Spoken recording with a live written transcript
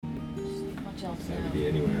Jill It Snow. could be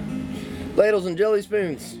anywhere. Ladles and jelly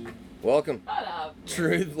spoons. Welcome. Shut up.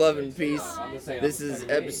 Truth, love, and peace. I'm just saying, This I was is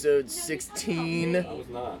second episode base. 16. I was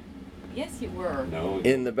not. Yes, you were. No.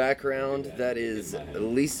 In the background, that is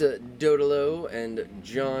Lisa Dodolo and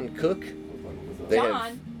John Cook. They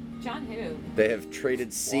John who? They have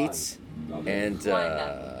traded seats and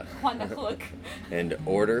Juan the Cook. and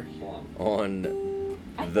order on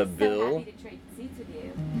I'm the so bill. happy to trade seats with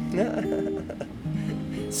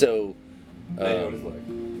you. So, Hey, what it's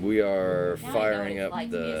like. we are Now I know firing what it's up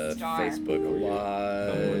like to be a the star. Facebook Tell me when you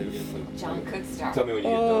Live. get done. John Cook star. Tell me when you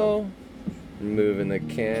get Oh, done. moving the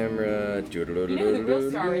camera. You know who the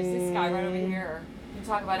real star is? This guy right over here. You can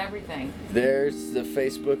talk about everything. There's the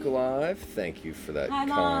Facebook Live. Thank you for that Hi,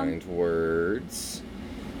 Mom. kind words.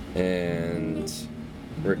 And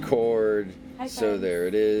record. Hi, So friends. there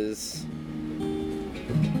it is.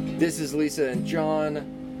 This is Lisa and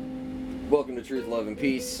John. Welcome to Truth, Love, and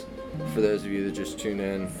Peace. For those of you that just tune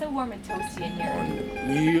in So warm and toasty in on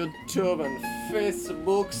here. YouTube and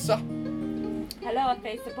Facebook. Hello,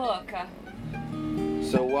 Facebook.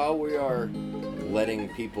 So while we are letting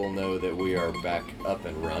people know that we are back up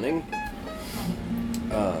and running,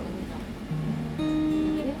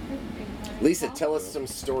 Lisa, tell us some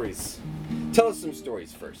stories. Tell us some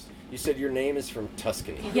stories first. You said your name is from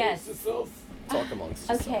Tuscany. Yes. Talk amongst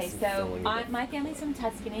Okay, yourselves and so fill in the my family's from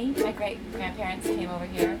Tuscany. My great-grandparents came over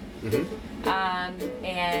here. Mhm.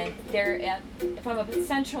 And they're from a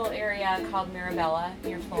central area called Mirabella,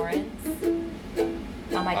 near Florence.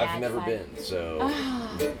 On my dad's I've never side. been, so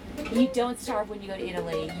Ah, you don't starve when you go to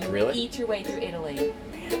Italy. You Really? eat your way through Italy.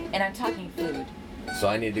 And I'm talking food.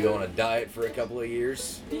 I need to go on a diet for a couple of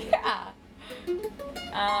years. Yeah.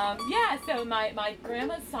 Yeah, so my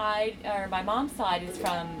grandma's side, or my mom's side, is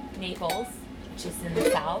from Naples, which is in the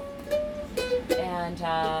south. And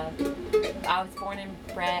I was born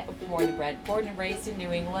and raised in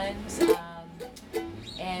New England,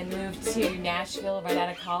 and moved to Nashville right out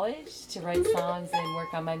of college to write songs and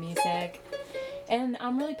work on my music. And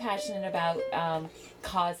I'm really passionate about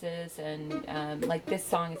causes, and like this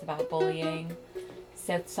song is about bullying.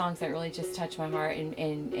 So songs that really just touch my heart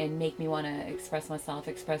and make me want to express myself,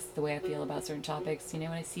 express the way I feel about certain topics. You know,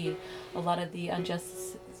 when I see a lot of the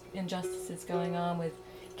injustices going on with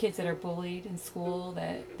kids that are bullied in school,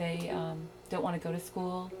 that they don't want to go to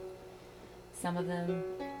school. Some of them,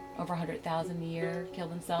 over 100,000 a year, kill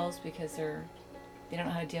themselves because they don't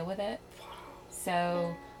know how to deal with it.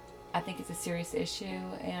 So I think it's a serious issue,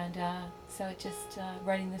 and so it just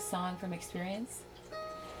writing this song from experience,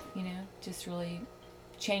 you know, just really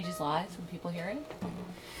changes lives when people hear it.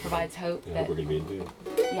 Provides hope Yeah, that we're gonna be in tune.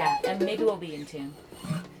 yeah, and maybe we'll be in tune.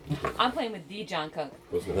 I'm playing with the John Cook.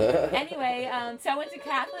 What's gonna Anyway, so I went to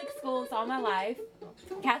Catholic schools all my life.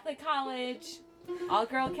 Catholic college,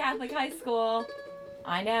 all-girl Catholic high school.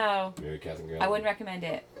 I know. Mary Catherine Graham? I wouldn't recommend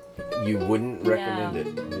it. You wouldn't recommend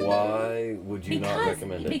it. Why would you not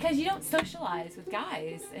recommend it? Because you don't socialize with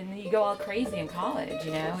guys, and you go all crazy in college.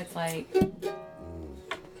 You know, it's like,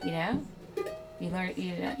 you know, you learn.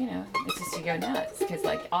 You know, it's just you go nuts because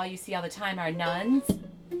like all you see all the time are nuns,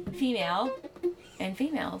 female, and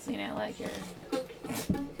females. You know, like you're.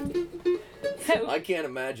 So. I can't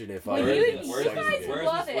imagine if Well, I you read where is guys this- where is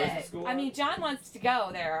love this- where's the it. school I at? mean, John wants to go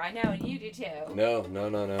there. I know, and you do too. No.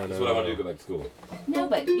 That's what I want to do. Go back to school. No,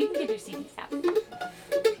 but you can get your CDs out.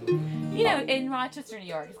 You know, in Rochester, New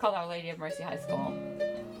York, it's called Our Lady of Mercy High School.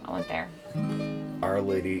 I went there. Our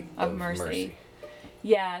Lady Of Mercy.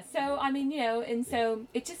 Yeah, so, I mean, you know, and so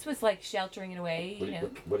it just was like sheltering in a way, you know.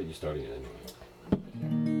 What are you studying anyway?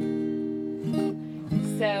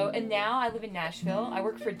 So, and now I live in Nashville. I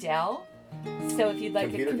work for Dell. So if you'd like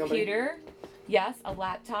Computer a company? computer, yes, a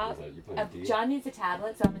laptop. Is that you playing D? John needs a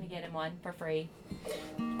tablet, so I'm going to get him one for free.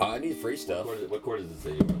 I need free stuff. What chord does it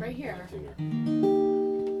say you want? Right here. Tuner.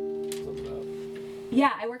 Something about.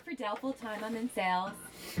 Yeah, I work for Dell full time. I'm in sales.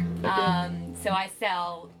 So I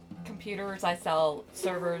sell computers, I sell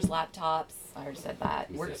servers, laptops. I already said that.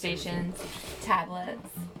 You said Workstations, tablets.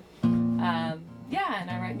 Yeah, and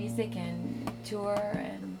I write music and tour,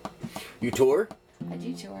 and You tour? I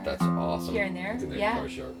do tour That's awesome. here and there. It's in that Yeah, guitar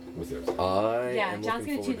sharp. What's yours? yeah. am John's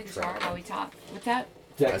looking gonna tune forward the to guitar trying. while we talk. What's that?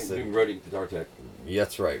 Tech, I said- doing roadie, guitar tech. Yeah,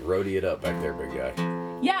 that's right. Roadie it up back there, big guy.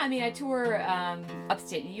 Yeah, I mean, I tour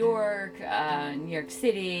upstate New York, New York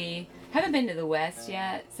City. Haven't been to the West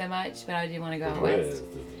yet so much, but I do want to go out West. west.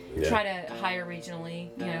 Yeah. try to hire regionally.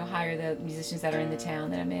 You know, hire the musicians that are in the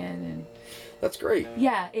town that I'm in, and That's great.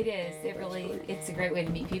 yeah, it is. It really, it's a great way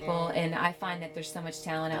to meet people, and I find that there's so much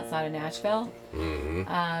talent outside of Nashville, Mm-hmm.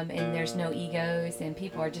 and there's no egos, and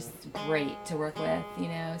people are just great to work with. You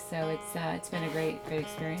know, so it's been a great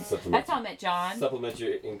experience. Supplement- That's how I met John. Supplement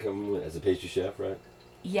your income as a pastry chef, right?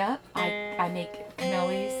 Yep, I make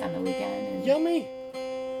cannolis on the weekend, Yummy.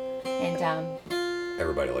 and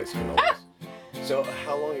Everybody likes cannolis. So,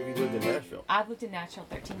 how long have you lived in Nashville? I've lived in Nashville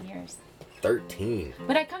 13 years. 13.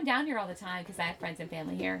 But I come down here all the time because I have friends and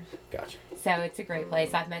family here. Gotcha. So it's a great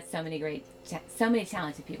place. I've met so many so many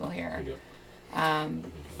talented people here. There you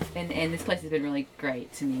And this place has been really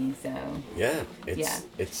great to me. So, Yeah, it's Yeah.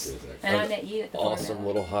 it's go. Exactly. and I an met you at the awesome Florida.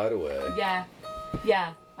 little hideaway.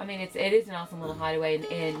 Yeah. I mean, it is an awesome little hideaway,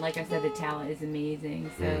 and like I said, the talent is amazing.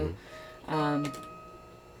 So,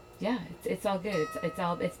 yeah, it's all good.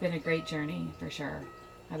 It's been a great journey for sure.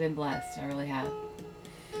 I've been blessed. I really have.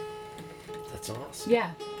 That's awesome.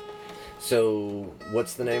 Yeah. So,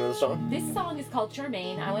 what's the name of the song? This song is called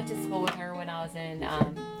Charmaine. I went to school with her when I was in,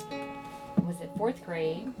 was it 4th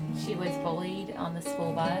grade? She was bullied on the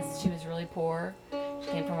school bus. She was really poor. She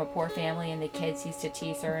came from a poor family, and the kids used to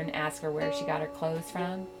tease her and ask her where she got her clothes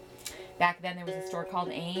from. Back then, there was a store called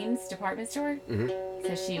Ames department store. Mm-hmm.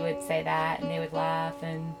 So she would say that, and they would laugh,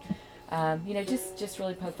 and you know, just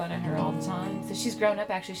really poke fun at her all the time. So she's grown up.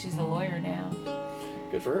 Actually, she's a lawyer now.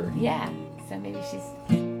 Good for her. Yeah. So maybe she's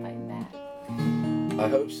fighting back. I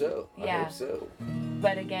hope so. I Yeah. hope so.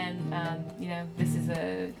 But again, you know, this is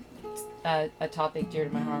a topic dear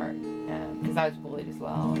to my heart because I was bullied as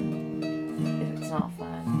well. And it's not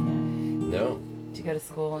fun, No. you know, to go to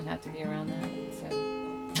school and have to be around that. So,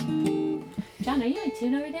 John, are you in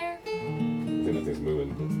tune over there? I think that thing's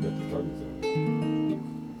moving. That's the target zone.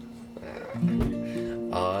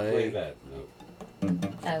 Play I that. No,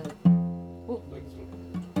 Oh, like this one.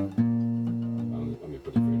 Let me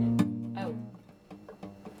put it for you now. oh,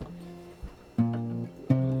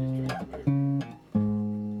 He's trying to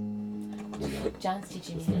make- John's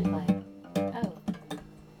teaching me how to play. Oh,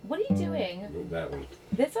 what are you doing? No, that one.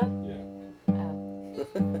 This one? Yeah. Oh.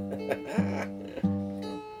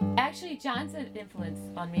 Actually, John's an influence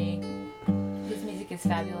on me. His music is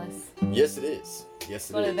fabulous. Yes, it is. Yes,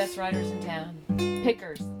 it One is. of the best writers in town.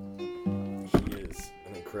 Pickers. He is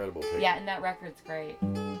an incredible picker. Yeah, and that record's great.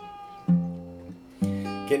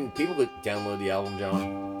 Can people download the album,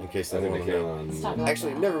 John? In case I they think want they to can know. on. Let's talk about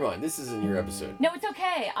Actually, that. never mind. This isn't your episode. No, it's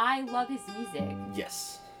okay. I love his music.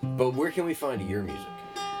 Yes. But where can we find your music?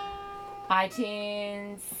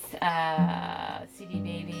 iTunes, CD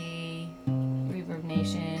Baby, Reverb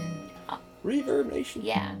Nation. Reverb Nation.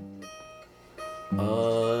 Yeah,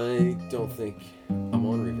 I don't think I'm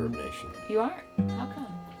on Reverb Nation. you aren't? How come?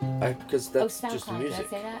 Because that's oh, just SoundCloud. music. Did I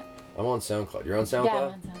say that? I'm on SoundCloud. You're on SoundCloud? Yeah, I'm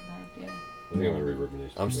on SoundCloud. Yeah. I think I'm on Reverb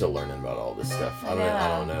Nation. I'm still learning about all this stuff. I I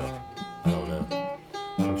don't know. know. I don't know.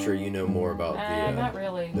 I'm sure you know more about Not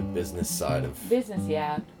really. the business side of Business,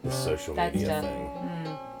 yeah. the social That media stuff. thing.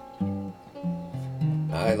 Mm.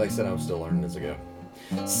 Like I said, I'm still learning as I go.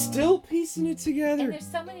 Still piecing it And together. there's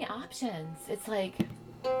so many options. It's like,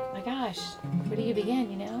 my gosh, where do you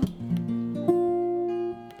begin, you know?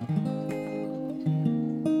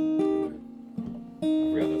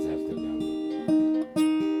 I forgot that's half step down.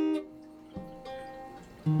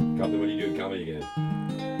 Compton, what are you doing comedy again?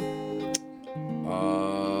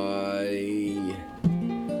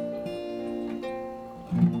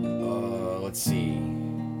 Let's see.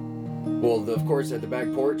 Well, of course, at the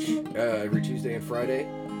back porch every Tuesday and Friday,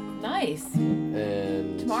 Nice.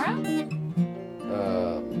 and Tomorrow?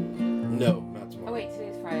 No, not tomorrow. Oh, wait,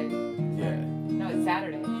 today's Friday. Yeah, No, it's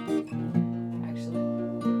Saturday.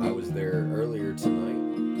 Actually. I was there earlier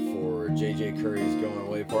tonight for JJ Curry's going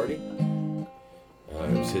away party.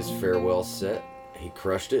 It was his farewell set. He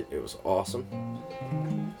crushed it. It was awesome.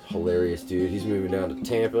 Hilarious dude. He's moving down to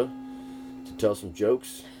Tampa to tell some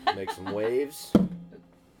jokes, make some waves.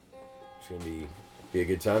 It's gonna be a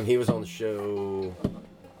good time. He was on the show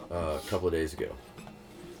a couple of days ago,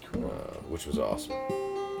 which was awesome.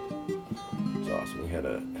 It was awesome. We had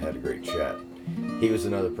a great chat. He was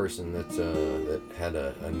another person that had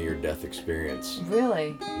a near-death experience.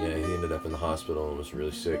 Really? Yeah, he ended up in the hospital and was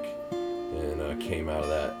really sick, and came out of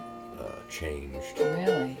that changed.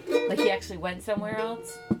 Really? Like he actually went somewhere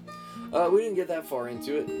else? We didn't get that far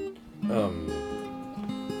into it.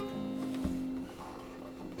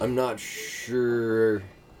 I'm not sure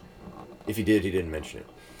if he did. He didn't mention it.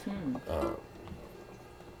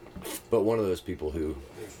 But one of those people who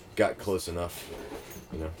got close enough,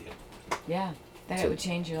 you know, Yeah. That To- it would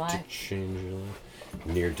change your to life. change your life.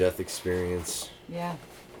 Near-death experience. Yeah.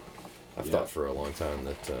 I've Yeah. thought for a long time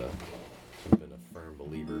that I've been a firm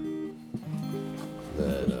believer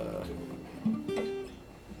that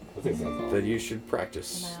I think sounds awesome. that you should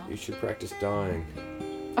practice. Am I on? You should practice dying.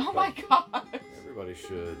 Oh my gosh. Everybody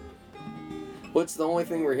should. Well, it's the only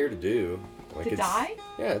thing we're here to do. Like To it's, die?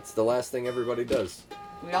 Yeah, it's the last thing everybody does.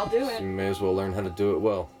 We all do So you it. may as well learn how to do it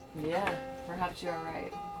well. Yeah, perhaps you're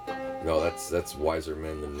right. No, that's wiser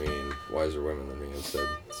men than me and wiser women than me have said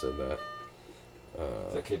that.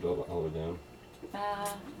 Is that Kate all the way down? I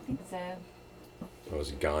think so. What was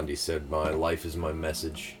it? Gandhi said, "My life is my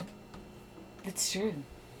message." It's true.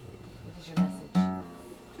 What is your message?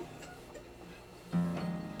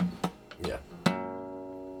 Yeah.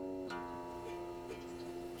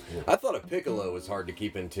 I thought a piccolo was hard to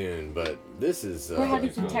keep in tune, but this is We're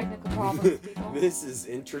having some technical problems, people. this is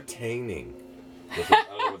entertaining. I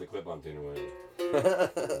don't know what the clip-on tuner went.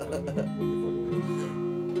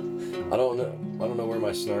 I don't know where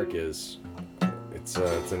my snark is. It's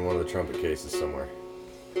in one of the trumpet cases somewhere.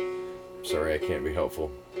 Sorry, I can't be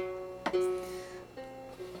helpful.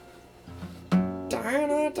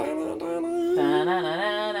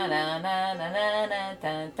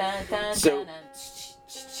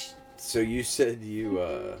 So you said you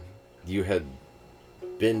had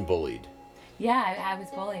been bullied. Yeah, I was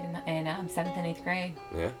bullied in 7th and 8th grade.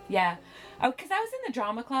 Yeah. Yeah. Oh, because I was in the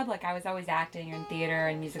drama club. Like, I was always acting in theater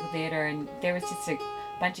and musical theater, and there was just a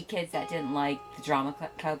bunch of kids that didn't like the drama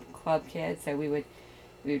club kids, so we would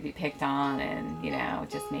be picked on and,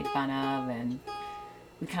 just made fun of, and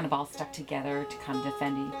we kind of all stuck together to kind of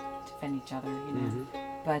defend each other,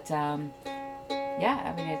 But,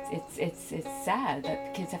 yeah, I mean, it's sad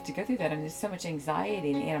that kids have to go through that. I mean, there's so much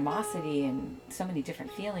anxiety and animosity and so many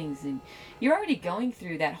different feelings, and you're already going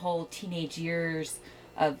through that whole teenage years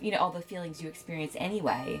of, all the feelings you experience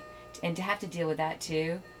anyway, and to have to deal with that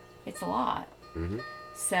too, it's a lot. Mm-hmm.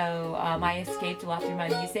 So I escaped a lot through my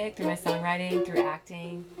music, through my songwriting, through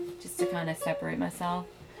acting, just to kind of separate myself,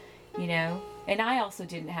 And I also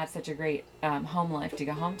didn't have such a great home life to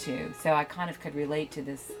go home to, so I kind of could relate to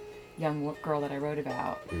this young girl that I wrote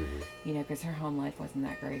about, because her home life wasn't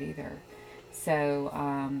that great either. So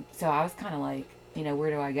I was kind of like,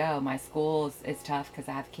 where do I go? My school is tough because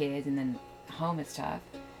I have kids, and then home is tough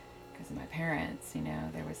because of my parents.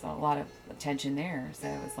 There was a lot of tension there. So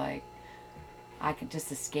it was like I could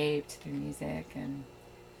just escape through music, and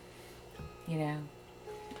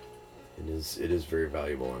It is very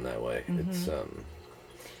valuable in that way. It's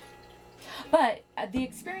But the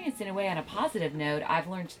experience, in a way, on a positive note, I've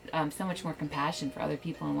learned so much more compassion for other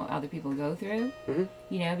people and what other people go through,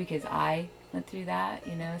 because I went through that,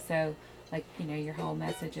 so, like, your whole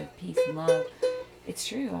message of peace and love, it's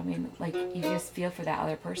true. I mean, like, you just feel for that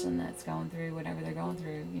other person that's going through whatever they're going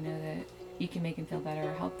through, that you can make them feel better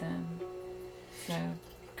or help them. So.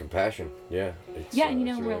 compassion. Yeah. It's, Yeah, it's we're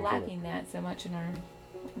really important. lacking that so much in our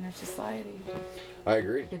society. I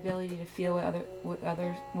agree. The ability to feel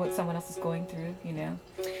what someone else is going through,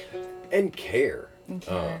 And care. And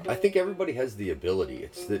care. I think everybody has the ability.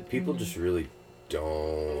 It's that people just really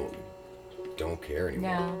don't care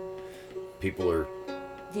anymore. No. People are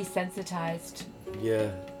Desensitized.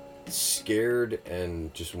 scared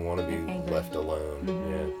and just want to be Angry. left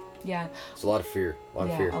alone. Yeah. It's a lot of fear. A lot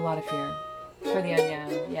of fear. A lot of fear. For the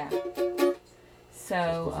unknown, yeah.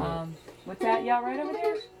 So, what's that, y'all, right over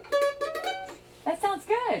there? That sounds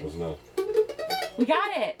good. Close enough. We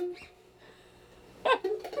got it.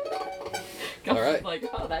 All right. Like,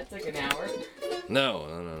 oh, that took an hour.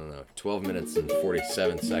 No. 12 minutes and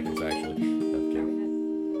 47 seconds, actually. Okay.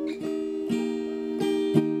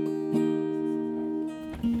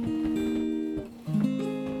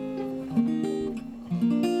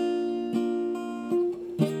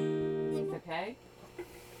 It's okay.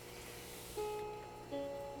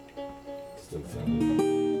 Just doesn't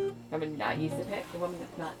sound I'm gonna not use the pick. The woman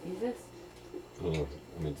that's not use this. in.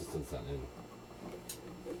 I mean, just doesn't sound in.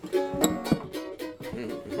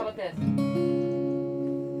 How about this?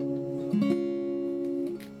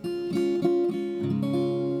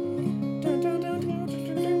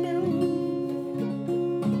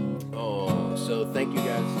 Oh, so thank you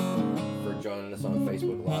guys for joining us on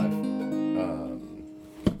Facebook Live.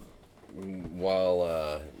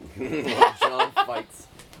 While John fights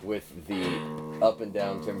with the up and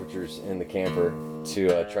down temperatures in the camper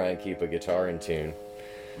to try and keep a guitar in tune.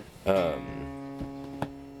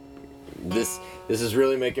 This is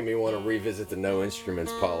really making me want to revisit the no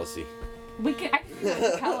instruments policy. I could do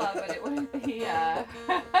a cappella, but it wouldn't be. That's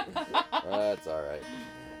all right.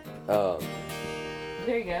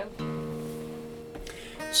 There you go.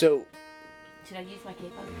 So Should I use my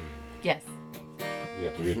capo? Yes. You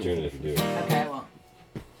have to retune it if you do. Okay, I won't.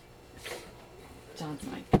 John's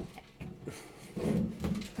mic.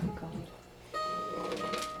 Oh God.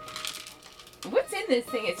 What's in this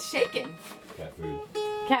thing? It's shaking. Cat food.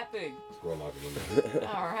 Cat food. Squirrel knocking window.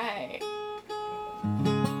 All right.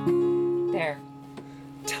 There.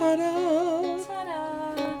 Ta-da!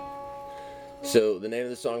 Ta-da. So the name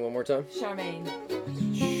of the song one more time? Charmaine.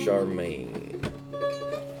 Charmaine.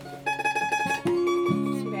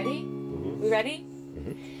 Ready? Mhm. We ready?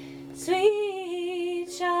 Sweet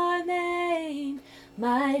Charmaine,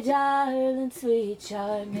 my darling sweet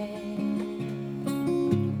Charmaine.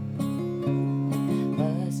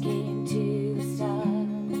 Bus came to a stop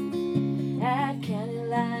at County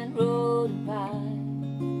Line Road and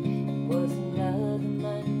Pine. It was another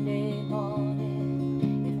Monday morning.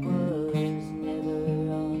 It was never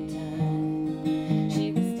on time.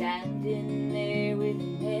 She was standing there with her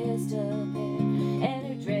messed up hair and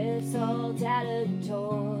her dress all tattered and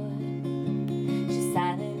torn. She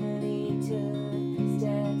silently took the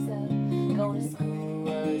steps up. Going to school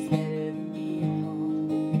was better than being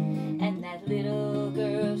home. And that little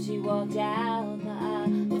girl, she walked down the aisle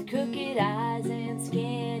with crooked eyes and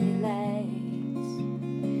skinny legs.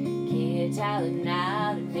 Kids howling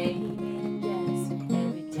out her name in dress.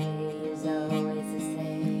 Every day is always the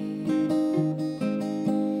same.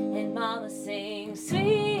 And Mama sings,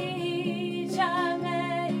 sweet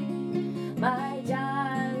Charmaine, my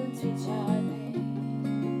darling sweet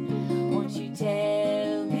Charmaine, won't you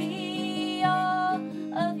tell me all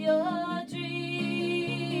of your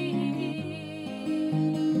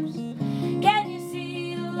dreams? Can you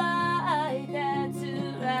see the light that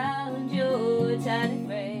surrounds your tiny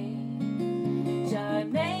frame?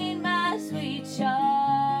 Charmaine, my sweet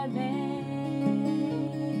Charmaine.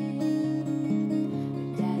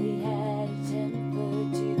 Daddy had a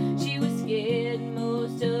temper too. She was scared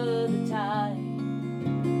most of the time.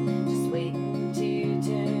 Just waiting to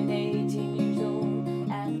turn 18 years old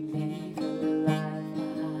and leave her life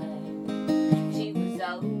behind. She was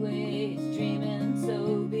always dreaming so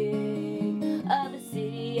big of the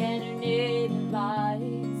city and her neon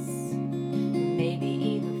lights. Maybe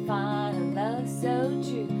even find a love so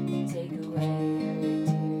true to take away her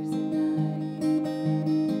tears at night.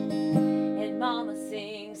 And Mama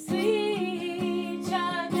sings, sweet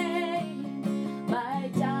Charmaine, my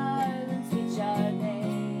darling sweet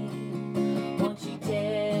Charmaine, won't you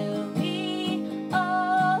tell me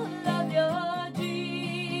all of your dreams?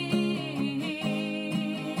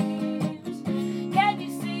 Can you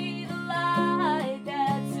see the light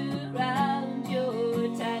that surrounds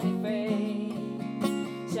your tiny frame?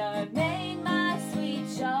 Charmaine, my sweet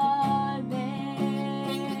Charmaine.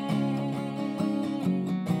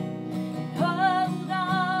 Hold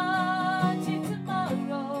on to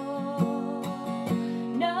tomorrow.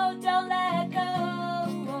 No, don't let go.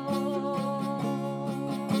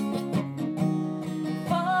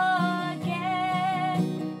 Forget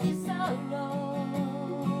your sorrow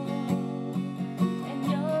and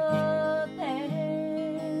your pain.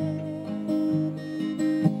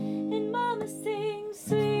 And Mama sings,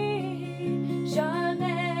 sweet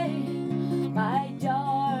Charmaine, my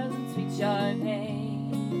darling sweet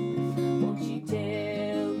Charmaine, won't you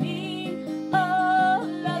tell me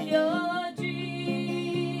all of your dreams?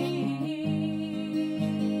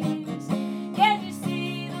 Can you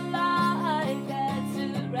see the light that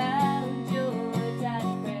surrounds your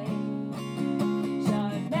tiny frame?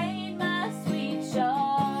 Charmaine, my sweet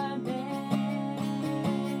Charmaine.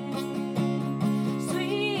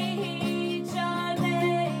 Sweet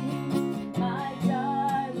Charmaine, my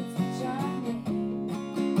darling sweet Charmaine,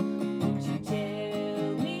 won't you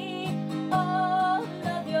tell me all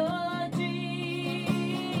of your dreams?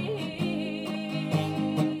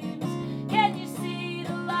 Can you see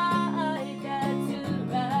the light that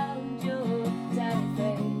surrounds your tiny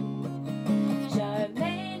frame?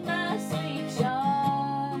 Charmaine, my sweet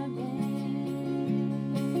Charmaine.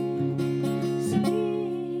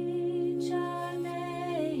 Sweet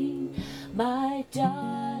Charmaine, my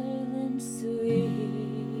darling sweet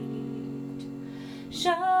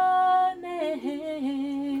Charmaine.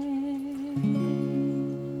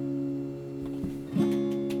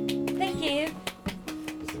 Thank you.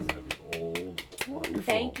 This thing's gonna be old. Wonderful.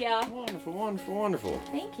 Thank you. Wonderful, wonderful, wonderful.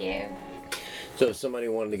 Thank you. So if somebody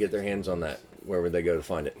wanted to get their hands on that, where would they go to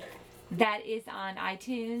find it? That is on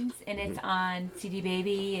iTunes and it's on CD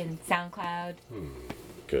Baby and SoundCloud.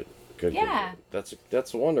 Good. Good. Yeah. Good.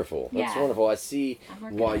 That's wonderful. That's Yeah. wonderful. I see I'm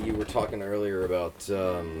working why on it. you were talking earlier about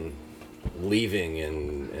leaving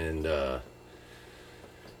and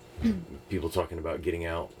people talking about getting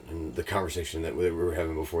out and the conversation that we were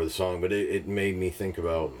having before the song. But it made me think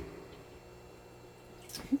about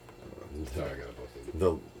Sorry, I got a busted.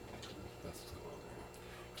 the That's what's going on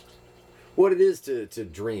what it is to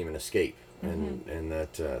dream and escape, and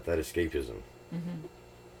that escapism.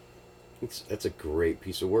 Mm-hmm. That's a great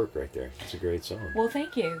piece of work right there. It's a great song. Well,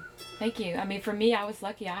 thank you. Thank you. I mean, for me, I was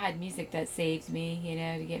lucky. I had music that saved me, you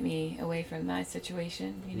know, to get me away from my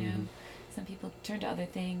situation, you know. Some people turn to other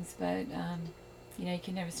things, but, you know, you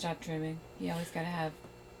can never stop dreaming. You always got to have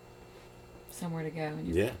somewhere to go in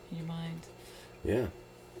your mind. Yeah.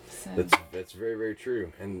 So. That's very, very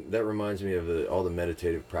true. And that reminds me of all the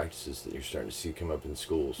meditative practices that you're starting to see come up in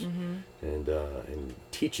schools, and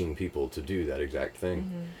teaching people to do that exact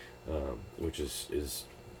thing. Which is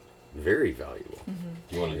very valuable.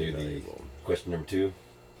 Do you want to do the question number 2?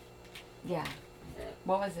 Yeah.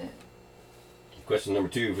 What was it? Question number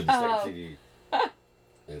 2 for the second CD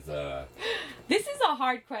is This is a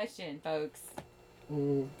hard question, folks.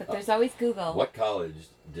 But there's always Google. what college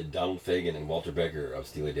did Donald Fagen and Walter Becker of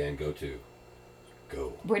Steely Dan go to?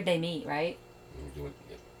 Where'd they meet, right? You went-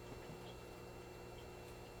 yeah.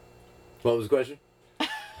 What was the question?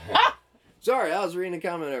 Sorry, I was reading a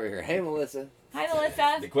comment over here. Hey, Melissa. Hi,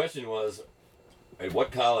 Melissa. The question was, at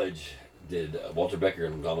what college did Walter Becker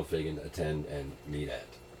and Donald Fagen attend and meet at?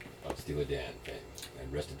 Of Steely Dan fame.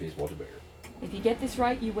 And rest in peace, Walter Becker. If you get this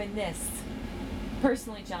right, you win this.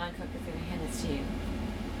 Personally, John Cook is going to hand this to you.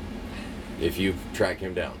 If you track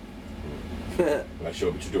him down. When I show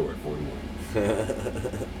up at your door at 4 in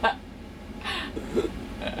the morning.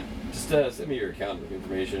 Just send me your account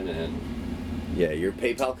information and Yeah, your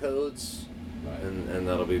PayPal codes, and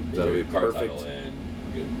that'll be card perfect. title and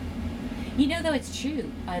we're good. You know, though, it's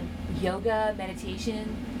true. Yoga,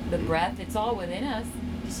 meditation, the breath, it's all within us.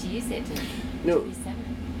 Just use it to be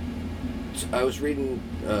centered. I was reading,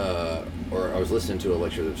 or I was listening to a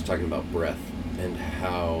lecture that was talking about breath and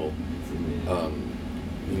how,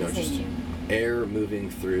 just air moving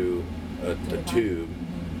through a tube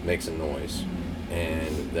makes a noise,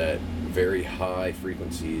 and that very high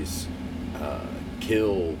frequencies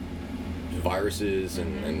kill viruses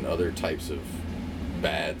and other types of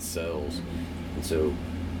bad cells. And so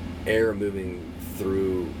air moving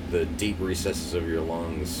through the deep recesses of your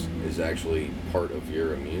lungs is actually part of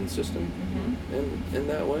your immune system in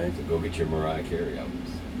that way. So go get your Mariah Carey albums.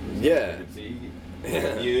 Yeah.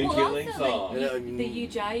 Immune killing also, song. the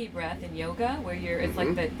Ujjayi breath in yoga, where it's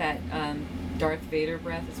like that Darth Vader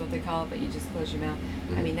breath is what they call it, but you just close your mouth.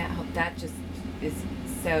 I mean, that just is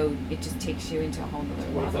so, it just takes you into a whole nother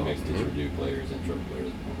What if that level. makes didgeridoo players and trumpet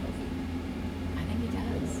players more healthy? I think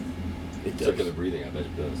it does. It does. Circular breathing, I bet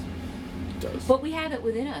it does. It does. But we have it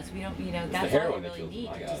within us. We don't, that's all heroin we that really kills need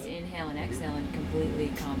them. I to got just it. inhale and exhale and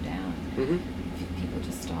completely calm down. People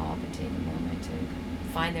just stop and take a moment to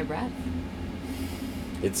find their breath.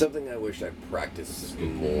 It's something I wish I practiced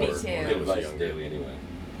more Me too. when Good I was advice younger. daily anyway.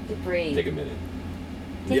 To breathe. Take a minute.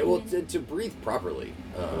 Yeah, well, to breathe properly.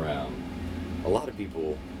 Around. A lot of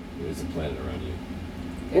people. There's a planet around you.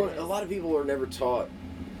 Well, a lot of people are never taught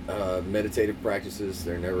meditative practices.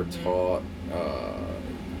 They're never taught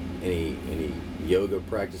any yoga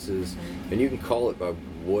practices, and you can call it by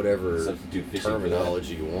whatever Substitute fishing for that.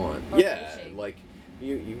 terminology you want. Or Yeah, fishing. like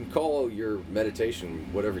you can call your meditation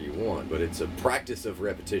whatever you want, but it's a practice of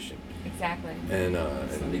repetition. Exactly. And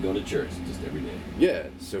Sunday going to church just every day. yeah,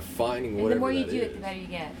 so finding And whatever the more you that do is. it, the better you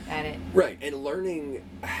get at it. Right, and learning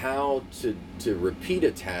how to repeat a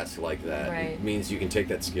task like that Right. means you can take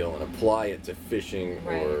that skill and apply it to fishing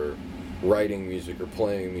Right. or writing music or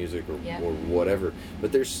playing music or, Yep. or whatever.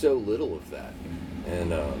 But there's so little of that,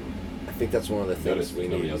 and I think that's one of the Notice things we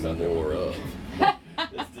there's need nobody else out there. more of.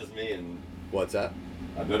 It's just me and What's that?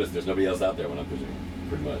 I've noticed there's nobody else out there when I'm fishing,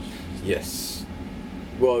 pretty much. Yes.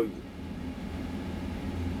 Well,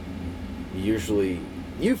 usually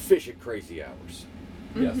you fish at crazy hours.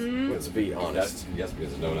 Yes. Let's be honest. Yes, because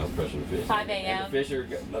there's no one else pressuring to fish. 5 And a.m., the fisher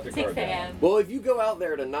let their 6 guard down. a.m. Well, if you go out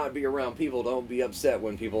there to not be around people, don't be upset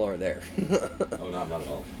when people aren't there. Oh, no, not at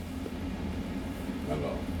all. Not at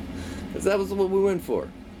all. Because that was what we went for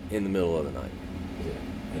in the middle of the night.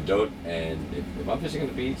 Yeah. And if I'm fishing on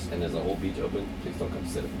the beach and there's a whole beach open, please don't come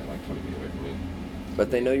sit like 20 feet away from me. But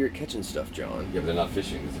they know you're catching stuff, John. Yeah, but they're not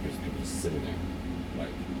fishing. There's people just sitting there. Like,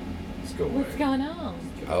 just go away. What's going on?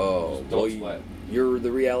 Oh, Just well, don't splat. you're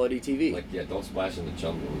the reality TV. Like, yeah, don't splash in the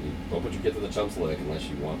chum. Don't put your kids in the chum's lake unless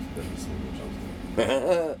you want them to swim in the chum's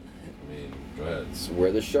lake. I mean, go ahead. It's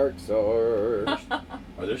where the sharks are.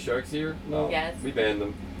 Are there sharks here? No. Yes. We banned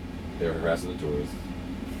them. They were harassing the tourists.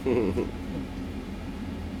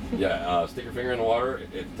 Yeah, stick your finger in the water.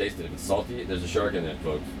 Taste it. If it's salty, there's a shark in it,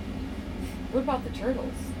 folks. What about the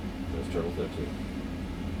turtles? There's turtles there too.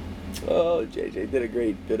 Oh, JJ did a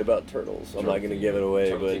great bit about turtles. I'm not going to give it away,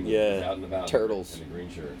 Turtle but team is yeah, out and about. turtles. And the green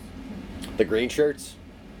shirts. The green shirts?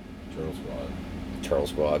 Turtle Squad. Turtle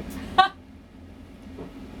Squad.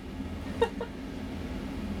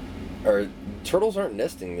 Or turtles aren't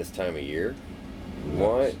nesting this time of year.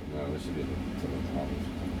 Why? No, this should be the hobbies.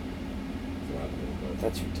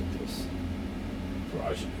 That's ridiculous. That's where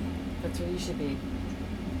I should be. That's where you should be.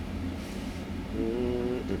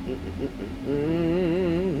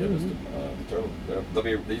 Yeah, just the turtle. They'll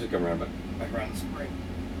be. They usually come around back around the spring.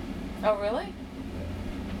 Oh, really?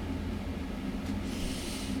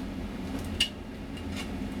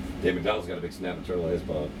 Dave McDonald's got a big snapping turtle ice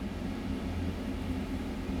pod.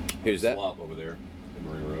 Who's that? Slop over there in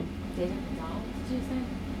Marine Road. David McDonald, did you say?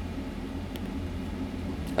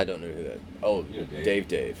 I don't know who that. Oh, You know Dave.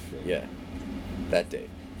 Dave. Yeah. That Dave.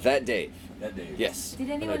 That Dave. That Dave. Yes.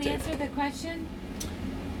 Did I know anyone Dave. answer the question?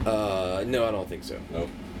 No, I don't think so. Nope.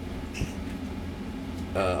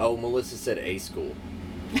 Oh, Melissa said A school.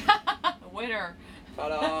 Winner.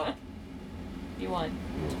 Ta-da! You won.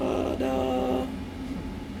 Ta-da!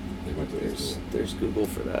 They went to the school. There's Google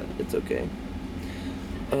for that. It's okay.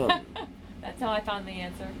 That's how I found the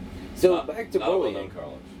answer. So Not- back to not a well-known bullying.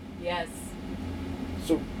 college. Yes.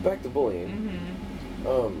 So back to bullying.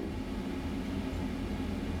 Mm-hmm.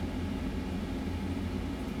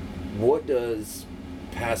 What does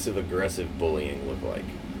passive aggressive bullying look like?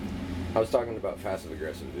 I was talking about passive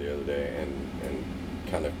aggressive the other day and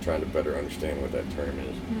kind of trying to better understand what that term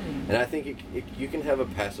is. And I think you can have a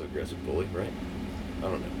passive aggressive bully, right? I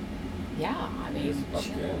don't know. Yeah, I mean, Up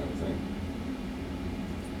again, I think.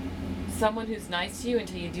 someone who's nice to you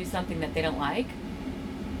until you do something that they don't like,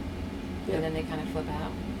 Yeah. and then they kind of flip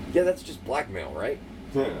out. Yeah, that's just blackmail, right?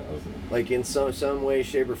 Yeah, that was it. Like in some way,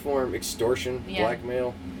 shape, or form, extortion, Yeah.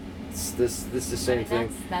 blackmail. It's this is the same mean, thing.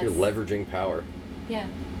 that's- You're leveraging power. Yeah.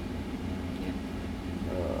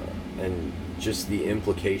 And just the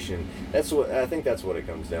implication, that's what I think that's what it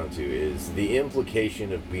comes down to, is the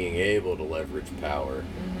implication of being able to leverage power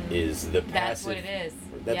is the passive. That's what it is.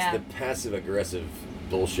 That's Yeah. the passive aggressive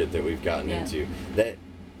bullshit that we've gotten Yeah. into.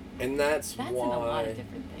 And that's That's why in a lot of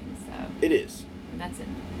different things, so. it is. And that's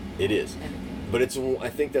in It is. everything. But I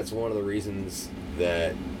think that's one of the reasons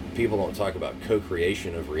that people don't talk about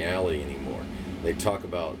co-creation of reality anymore. They talk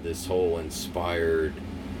about this whole inspired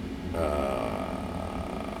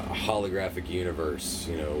holographic universe.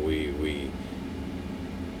 You know, we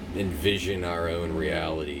envision our own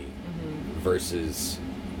reality versus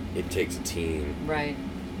it takes a team. Right.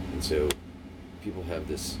 And so people have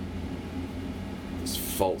this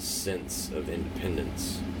false sense of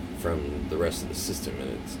independence from the rest of the system, and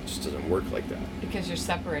it just doesn't work like that. Because you're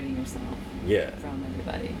separating yourself Yeah. from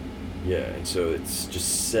everybody. Yeah, and so it's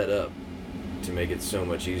just set up to make it so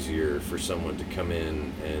much easier for someone to come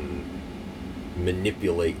in and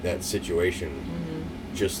manipulate that situation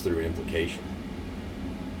just through implication.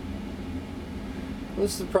 Well,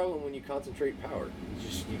 this is the problem when you concentrate power.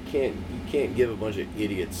 You can't give a bunch of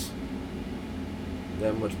idiots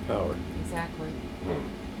that much power. Exactly.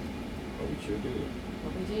 But we sure do.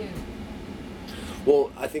 What we do.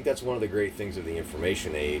 Well, I think that's one of the great things of the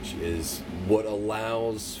information age is what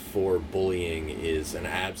allows for bullying is an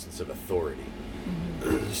absence of authority.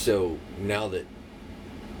 So now that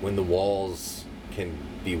when the walls can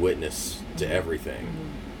be witness to everything,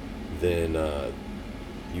 then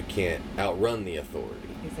you can't outrun the authority.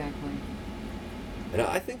 Exactly. And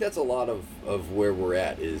I think that's a lot of where we're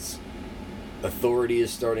at is authority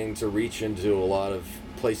is starting to reach into a lot of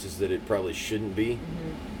places that it probably shouldn't be.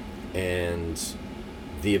 And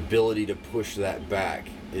the ability to push that back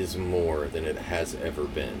is more than it has ever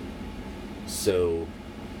been. So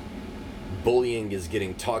bullying is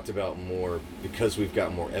getting talked about more because we've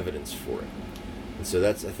got more evidence for it. And so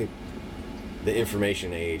I think the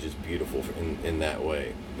information age is beautiful in that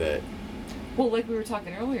way. That Well, like we were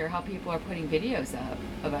talking earlier, how people are putting videos up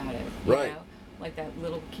about it. You Right. know? Like that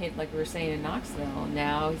little kid, like we were saying in Knoxville,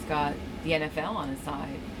 now he's got the NFL on his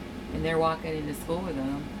side, and they're walking into school with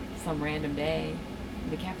him some random day in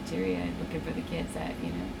the cafeteria and looking for the kids that, you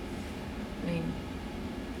know. I mean,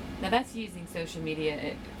 now that's using social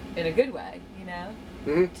media in a good way, you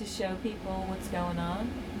know, to show people what's going on.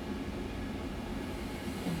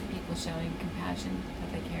 And people showing compassion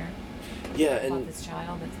that they care yeah, about and this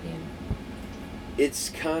child that's being. it's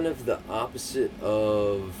kind of the opposite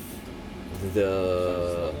of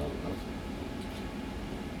the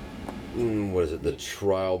what is it? The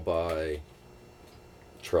trial by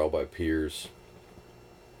peers,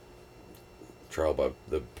 trial by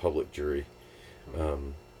the public jury,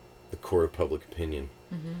 the court of public opinion,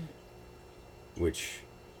 which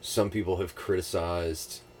some people have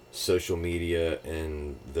criticized social media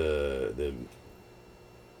and the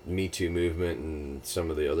Me Too movement and some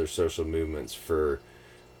of the other social movements for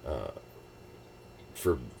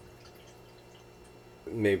for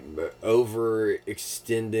maybe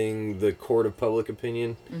overextending the court of public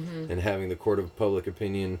opinion and having the court of public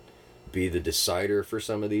opinion be the decider for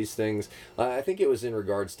some of these things. I think it was in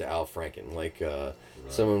regards to Al Franken. Like,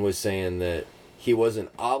 someone was saying that he wasn't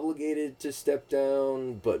obligated to step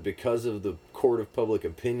down, but because of the court of public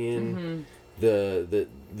opinion, the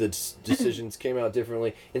decisions came out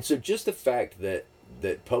differently. And so just the fact that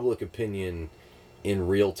public opinion in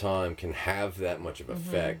real time can have that much of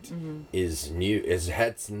effect is new.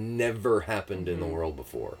 Has never happened in the world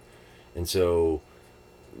before. And so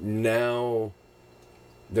now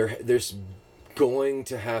there's going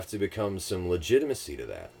to have to become some legitimacy to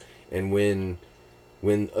that. And when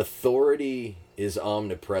authority is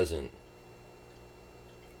omnipresent,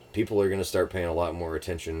 people are going to start paying a lot more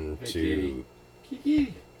attention to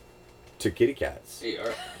kitty cats. Hey,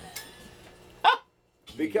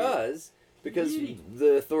 Because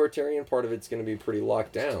the authoritarian part of it's going to be pretty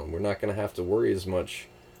locked down. We're not going to have to worry as much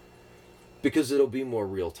because it'll be more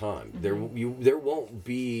real time. There won't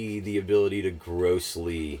be the ability to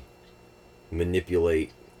grossly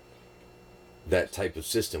manipulate that type of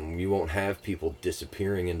system. You won't have people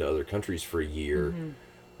disappearing into other countries for a year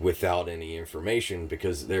without any information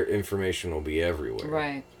because their information will be everywhere.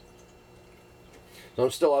 Right. So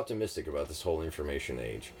I'm still optimistic about this whole information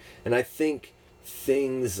age. And I think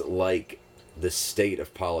things like the state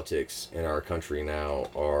of politics in our country now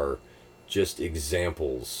are just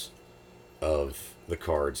examples of the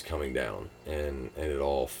cards coming down and it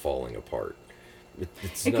all falling apart.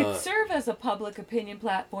 It could serve as a public opinion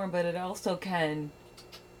platform, but it also can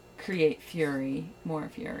create more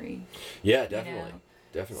fury. Yeah, definitely. You know?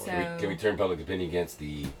 Definitely. So- Can we turn public opinion against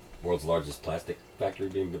the world's largest plastic factory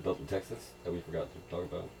being built in Texas that we forgot to talk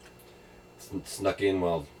about? Snuck in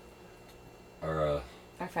while our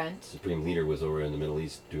friend. supreme leader was over in the Middle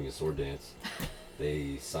East doing a sword dance.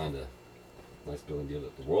 They signed a nice building deal.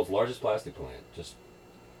 The world's largest plastic plant. Just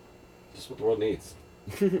what the world needs.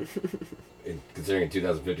 And considering in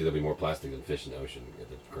 2050 there'll be more plastic than fish in the ocean at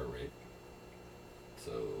the current rate.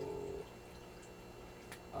 So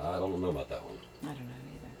I don't know about that one. I don't know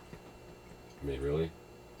either. I mean, really?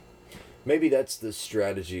 Maybe that's the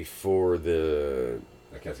strategy for That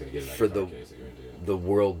cat's gonna get in that For guitar the- case. the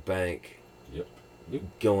World Bank Yep.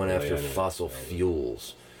 going Oh, after yeah, I know. fossil Yeah, I know.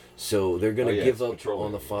 fuels. So they're going to give it's up petroleum.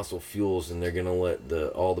 on the fossil fuels and they're going to let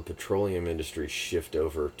all the petroleum industry shift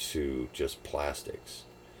over to just plastics.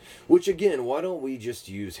 Which again, why don't we just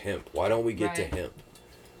use hemp? Why don't we get to Right. hemp?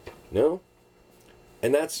 No?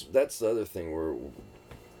 And that's the other thing where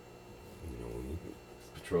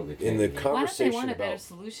Petroleum. in the Why don't they conversation want a better about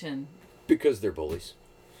solution? because they're bullies.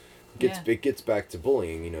 Yeah. It gets back to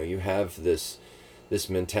bullying. You have this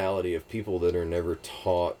mentality of people that are never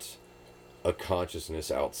taught a consciousness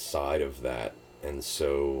outside of that, and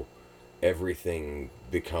so everything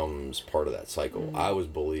becomes part of that cycle. I was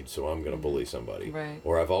bullied, so I'm going to bully somebody. Right.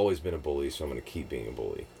 Or I've always been a bully, so I'm going to keep being a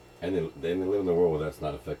bully. And they live in a world where that's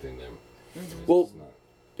not affecting them. It's Well, just not.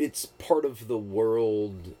 It's part of the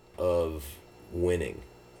world of winning.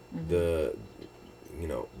 The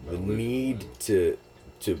Revolution, need right.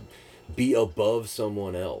 to be above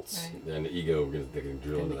someone else. Right. And the ego, they can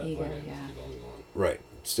drill And into the that ego, planet. yeah. Keep on going. Right.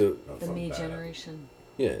 So Not The something me bad generation.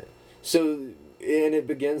 yeah. So and it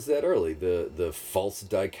begins that early. The false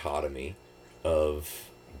dichotomy of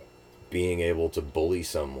being able to bully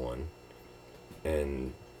someone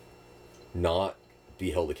and not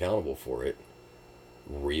be held accountable for it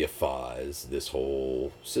reifies this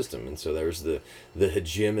whole system. And so there's the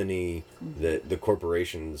hegemony that the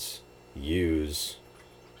corporations use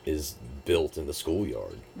is built in the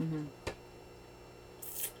schoolyard.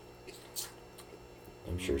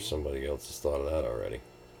 I'm sure somebody else has thought of that already.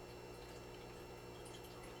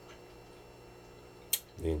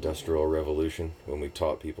 The Industrial Revolution, when we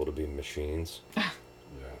taught people to be machines. Yeah.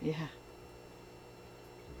 Yeah.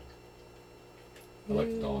 I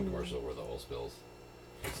like the Dawn commercial where the oil spills.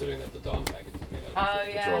 Considering that the Dawn package is made out Oh, of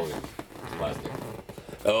yeah. petroleum plastic.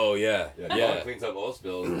 Oh, yeah. Yeah, Dawn cleans up oil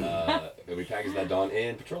spills, and we package that Dawn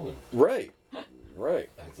in petroleum. Right. Right.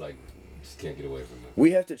 It's like, just can't get away from it.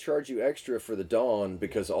 We have to charge you extra for the Dawn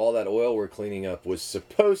because all that oil we're cleaning up was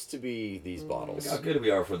supposed to be these Look bottles. how good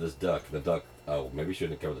we are for this duck. The duck, maybe we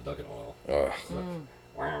shouldn't have covered the duck in oil.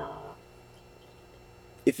 Ugh.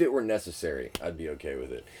 If it were necessary, I'd be okay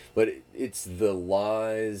with it. But it's the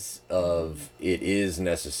lies of it is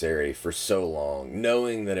necessary for so long,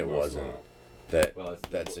 knowing that it Well, it's wasn't, not. Well,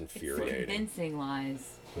 that's It's infuriating. convincing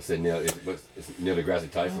lies. Let's say it's Neil deGrasse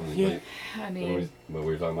Tyson. Yeah. I mean, What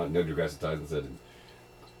we were talking about, Neil deGrasse Tyson said,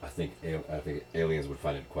 I think aliens would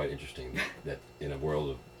find it quite interesting that in a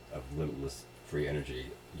world of of limitless free energy.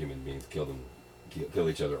 Human beings kill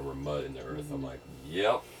each other over mud in the earth. I'm like,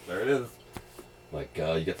 yep, there it is. Like,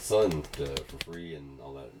 you get the sun for free and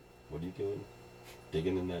all that. What are you doing?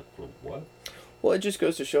 Digging in that for what? Well, it just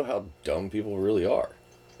goes to show how dumb people really are.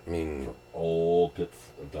 I mean, Old pits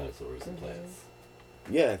of dinosaurs and plants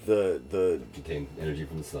yeah, the contain energy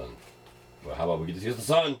from the sun. Well, how about we just use the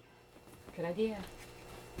sun? Good idea.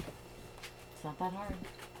 It's not that hard.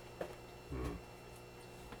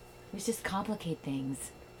 We just complicate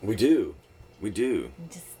things. we do. We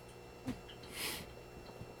just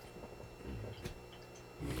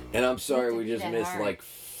And I'm sorry Have to we be just that missed hard. like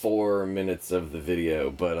 4 minutes of the video,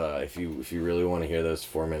 but if you really want to hear those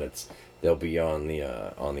 4 minutes, they'll be on the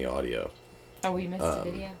audio. Oh, we missed a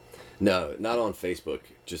video? No, not on Facebook.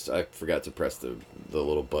 Just I forgot to press the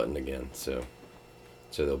little button again, so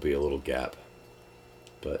there'll be a little gap,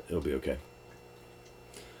 but it'll be okay.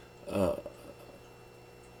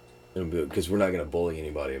 It'll be because we're not gonna bully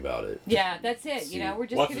anybody about it. Yeah, that's it. You know, we're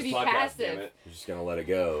just Watch going to this be podcast, damn passive. it. We're just gonna let it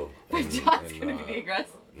go. We're and- just and, going to be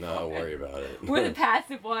aggressive. No, don't worry about it. We're the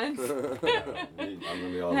passive ones. I'm gonna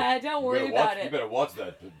be all. Nah, don't worry about You it. better watch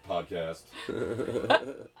that podcast.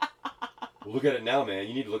 Look at it now, man.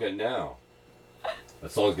 You need to look at it now.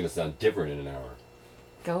 That song's gonna sound different in an hour.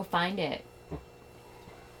 Go find it.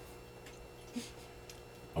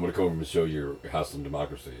 I'm gonna come over and show your house some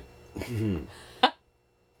democracy. and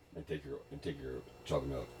take your chocolate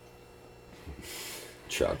milk.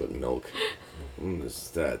 Chocolate milk.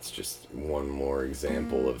 That's just one more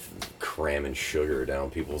example of cramming sugar down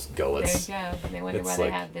people's There gullets. you go. They wonder It's why like-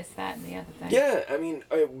 they have this, that, and the other thing. Yeah, I mean,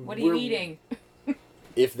 What are you eating?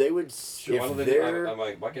 If they would, Sure, why don't if they- there, I'm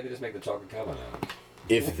like, why can't they just make the chocolate cow now?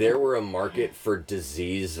 if there were a market for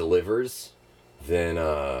diseased livers, then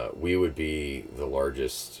we would be the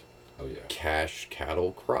largest Oh yeah. cash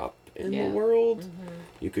cattle crop in Yeah. the world. Mm-hmm.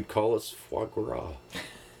 You could call us foie gras.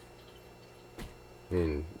 I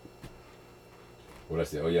mean, What did I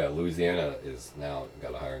say? Oh yeah, Louisiana is now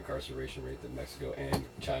got a higher incarceration rate than Mexico and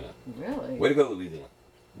China. Really? Way to go, Louisiana.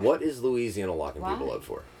 what is Louisiana locking Why? people up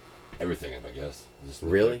for? Everything, I guess. Just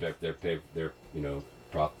Really? Their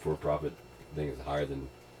for-profit thing is higher than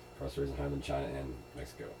incarceration, higher than China and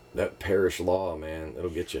Mexico. That parish law, man, it'll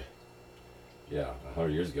get you. Yeah, 100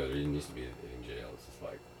 years ago, there didn't used to be in jail. It's just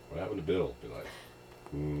like, what happened to Bill? Be like,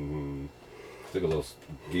 took a little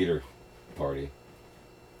gator party.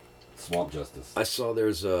 Swamp justice. I saw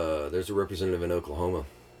there's a representative in Oklahoma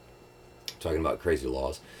talking about crazy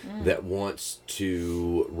laws that wants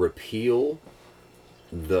to repeal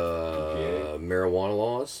the marijuana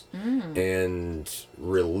laws and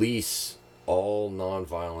release all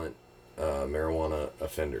nonviolent marijuana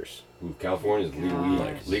offenders. Ooh, California's legal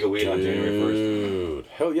Gosh. weed. Legal weed on January 1st. Dude,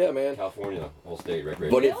 hell yeah, man. California, whole state, But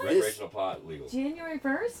recreational, if this- recreational pot legal. January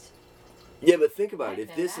 1st? Yeah, but think about I it. If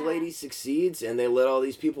know this that. lady succeeds and they let all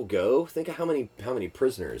these people go, think of how many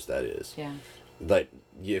prisoners that is. Yeah. Like,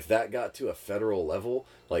 if that got to a federal level,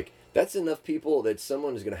 like that's enough people that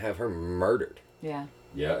someone is going to have her murdered. Yeah.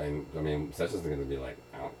 Yeah, and I mean, Sessions is going to be like,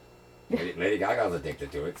 oh, Lady Gaga's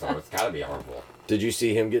addicted to it, so it's got to be harmful. Did you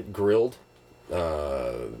see him get grilled?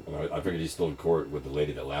 And I figured he's still in court with the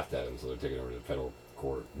lady that laughed at him, so they're taking it over to the federal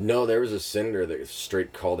court. No, there was a senator that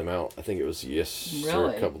straight called him out. I think it was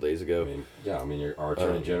Really? a couple days I ago. mean, our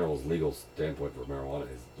Attorney General's legal standpoint for marijuana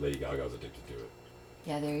is Lady Gaga's addicted to it.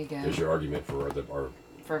 Yeah, there you go. There's your argument for our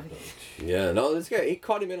For Yeah, no, this guy, he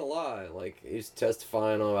caught him in a lie. Like, he's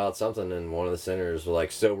testifying about something, and one of the senators was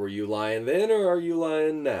like, so were you lying then, or are you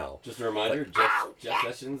lying now? Just a reminder, Jeff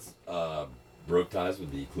Sessions broke ties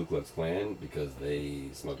with the Ku Klux Klan because they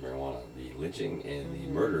smoked marijuana. The lynching and the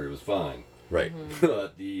murder was fine. Right.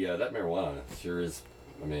 But the that marijuana sure is,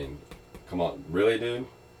 I mean, come on, really, dude?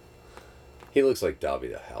 He looks like Dobby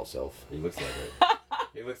the house elf. He looks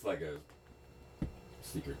like a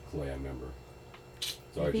secret Klan member.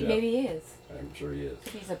 Sorry, Jeff. maybe he is. I'm sure he is.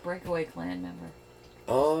 He's a breakaway Klan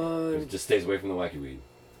member. He just stays away from the wacky weed.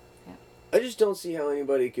 I just don't see how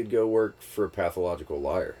anybody could go work for a pathological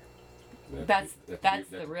liar. That's the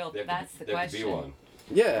question. Be one.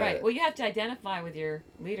 Yeah. Right. Well, you have to identify with your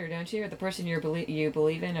leader, don't you, or the person you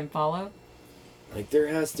believe in and follow. Like, there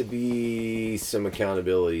has to be some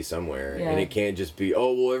accountability somewhere. Yeah. And it can't just be,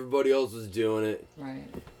 oh, well, everybody else is doing it. Right.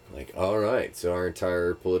 Like, all right, so our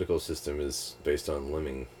entire political system is based on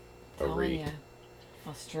limbing a Telling reed. ya.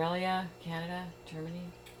 Australia, Canada, Germany,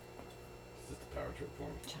 It's just a power trip for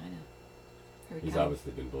him. China. Here we He's come.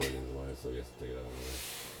 obviously been bullied in his life, so he has to take it out on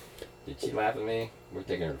her. Did she laugh at me? We're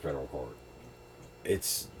taking her to federal court.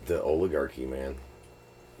 It's the oligarchy, man.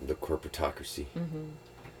 The corporatocracy. Mm-hmm.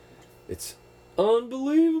 It's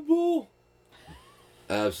unbelievable.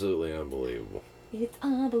 Absolutely unbelievable. It's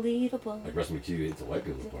unbelievable. Like Russ McHugh, it's a white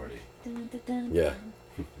people's party. Dun, dun, dun, Yeah.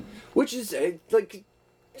 dun. Which is like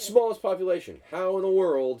smallest population. How in the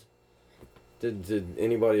world did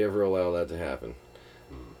anybody ever allow that to happen?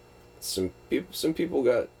 Some people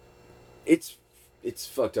got it's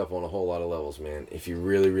fucked up on a whole lot of levels, man. If you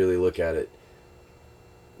really look at it,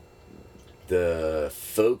 the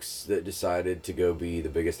folks that decided to go be the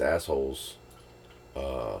biggest assholes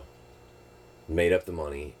made up the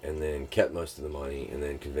money and then kept most of the money and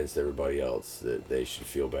then convinced everybody else that they should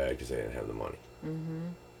feel bad because they didn't have the money. Mm-hmm.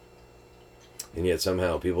 And yet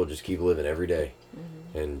somehow people just keep living every day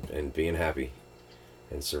Mm-hmm. and being happy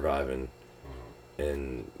and surviving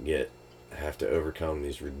and yet have to overcome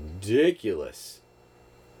these ridiculous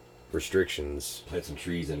restrictions, Plant some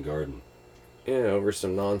trees in a garden. over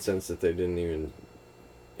some nonsense that they didn't even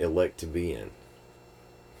elect to be in.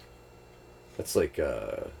 That's like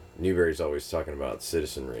Newberry's always talking about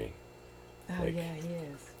citizenry. Oh, Like- yeah, he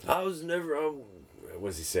is. I was never, what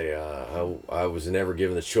does he say? I was never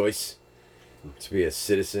given the choice to be a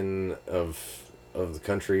citizen of the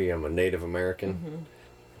country. I'm a Native American.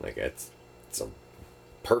 Mm-hmm. Like it's a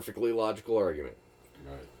perfectly logical argument.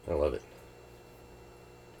 Right. I love it.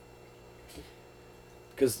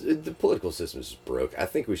 Because the political system is just broke. I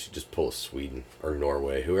think we should just pull a Sweden or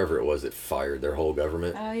Norway, whoever it was that fired their whole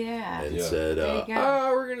government Oh, yeah. and Yeah. said, There you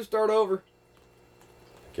go. we're going to start over.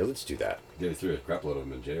 Okay, let's do that. They threw a crap load of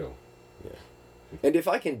them in jail. And if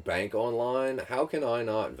I can bank online, how can I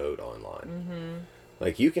not vote online? Mm-hmm.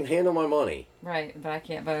 Like, you can handle my money. Right, but I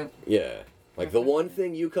can't vote. Yeah. Like, the one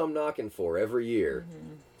thing you come knocking for every year,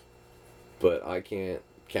 Mm-hmm. but I can't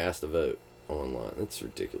cast a vote online. That's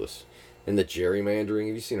ridiculous. And the gerrymandering.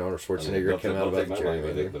 Have you seen Arnold Schwarzenegger they'll come out take about the my money,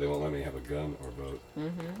 but gerrymandering? they won't let me have a gun or vote.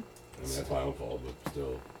 Mm-hmm. I mean, that's my own fault, but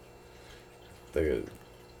still.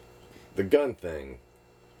 The gun thing,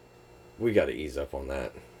 we got to ease up on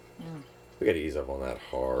that. Mm. We got to ease up on that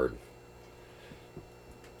hard.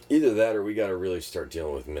 Either that or we got to really start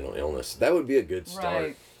dealing with mental illness. That would be a good start.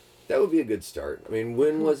 Right. That would be a good start. I mean,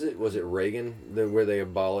 when was it? Was it Reagan where they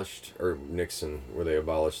abolished, or Nixon, where they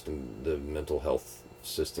abolished the mental health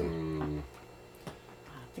system? I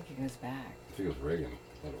think it goes back. I think it was Reagan.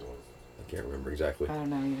 I thought it was. I can't remember exactly. I don't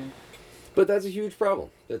know either. But that's a huge problem.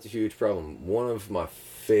 That's a huge problem. One of my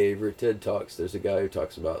favorite TED Talks, there's a guy who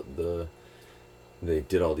talks about they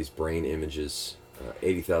did all these brain images,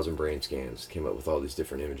 80,000 brain scans, came up with all these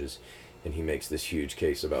different images, and he makes this huge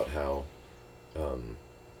case about how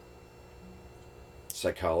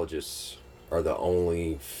psychologists are the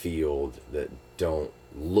only field that don't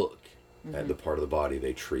look at the part of the body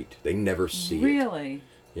they treat. They never see it. Really?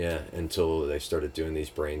 Yeah, until they started doing these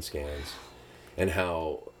brain scans. And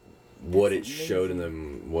how what That's it showed in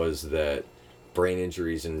them was that brain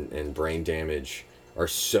injuries and brain damage are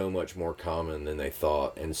so much more common than they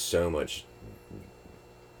thought and so much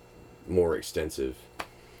more extensive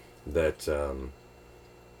that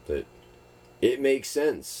that it makes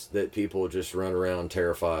sense that people just run around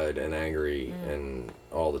terrified and angry and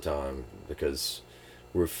all the time because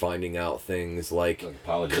we're finding out things like Like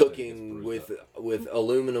apologetic cooking gets bruised with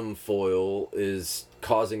aluminum foil is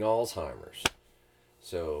causing Alzheimer's.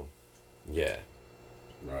 So, yeah,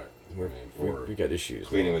 Right. we got issues.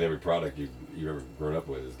 Cleaning man. with every product you've ever grown up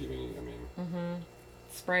with is giving you, I mean, Mm-hmm.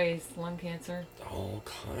 Sprays, lung cancer. All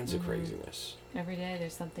kinds of craziness. Every day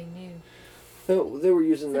there's something new. They were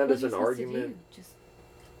using It's like, that what as are an you supposed to argument do? Just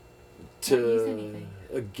not use to anything.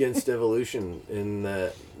 against evolution in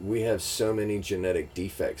that we have so many genetic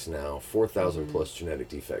defects now, 4,000 plus genetic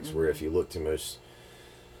defects, where if you look to most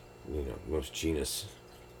genus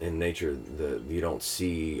in nature, you don't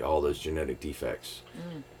see all those genetic defects.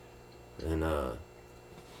 And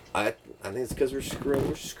I think it's because we're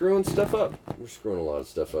screwing stuff up. We're screwing a lot of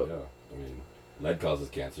stuff up. yeah. I mean, lead causes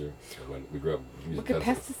cancer. So when we grew up using Look at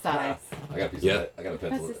pencils. pesticides. I got a piece Yeah. of lead, I got a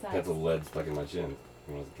pencil Pesticides. of lead stuck in my chin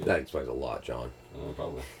when I was a kid. That explains a lot, John.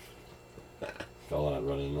 Probably. Fell on it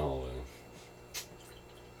running in the hallway.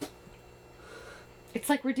 It's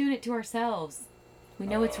like we're doing it to ourselves. We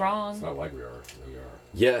know it's wrong. It's not like we are. We are.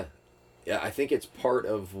 Yeah. Yeah, I think it's part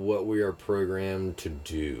of what we are programmed to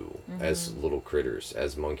do as little critters,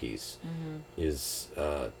 as monkeys, is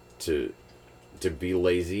to be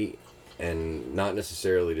lazy, and not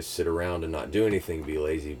necessarily to sit around and not do anything, be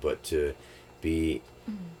lazy, but to be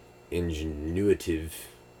ingenuitive.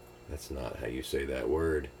 That's not how you say that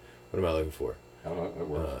word. What am I looking for? I don't know. It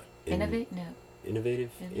works. Innovate? No.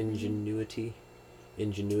 Innovative? Ingenuity?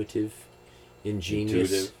 Ingenuitive?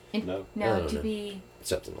 Ingenious? Intuitive. No. No, No, to no. be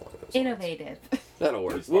Something along those lines. innovative. That'll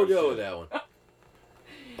work. Pretty We'll smart go shit. with that one.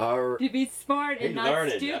 Our To be smart and He's not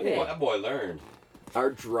learning. stupid. That boy learned. our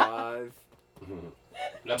drive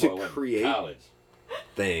That To boy went create- college.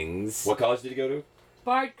 things. What college did you go to?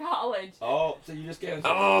 Bard College. Oh, so you just gave him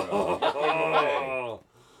something. You just gave him away. Oh.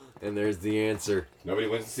 And there's the answer. Nobody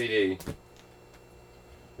wins the CD. You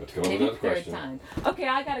have to come up with Maybe another third question. time. Okay,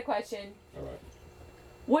 I got a question. All right.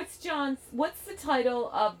 What's the title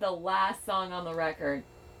of the last song on the record?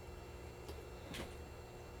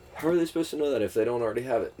 How are they supposed to know that if they don't already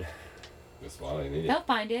have it? That's why I need it. They'll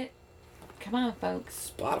find it. Come on,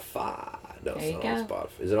 folks. Spotify. No, There it's you not on go.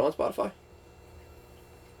 Spotify. Is it on Spotify?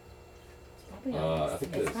 It's probably on. I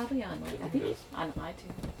think it it's is. probably on. I I think think it is. on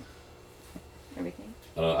iTunes. Everything.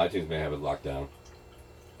 iTunes may have it locked down.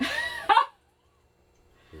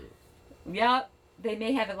 Yep. They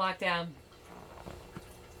may have it locked down.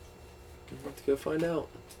 We'll have to go find out.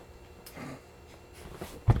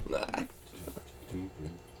 Nah.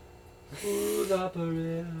 Smooth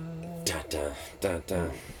operator. Dun, dun, dun,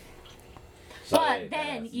 dun. But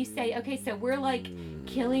then you say, okay, so we're like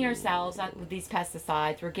killing ourselves with these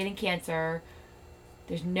pesticides. We're getting cancer.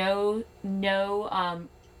 There's no,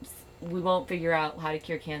 we won't figure out how to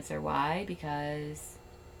cure cancer. Why? Because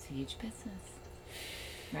it's a huge business.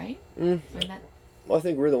 Right? Mm. Isn't that- Well, I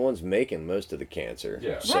think we're the ones making most of the cancer.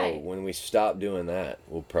 Yeah. So Right. when we stop doing that,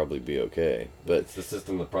 we'll probably be okay. But It's the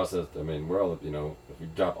system, the process. I mean, we're all, if we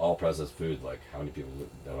drop all processed food, like how many people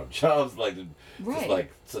don't have jobs? Like, it's Right. just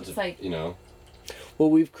like such It's a, like- well,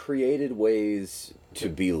 we've created ways to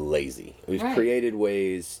be lazy. We've Right. created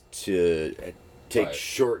ways to take Right.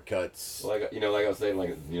 shortcuts. like like I was saying,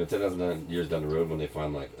 10,000 years down the road when they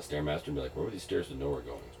find like a stairmaster and be like, where were these stairs to nowhere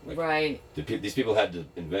going? Like, right. these people had to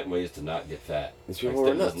invent ways to not get fat. These Like, people were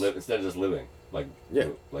instead of nuts. instead of just living, like Yeah.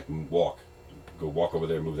 like walk, go walk over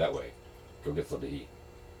there, move that way, go get something to eat.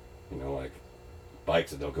 Like bikes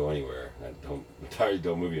that don't go anywhere, that tires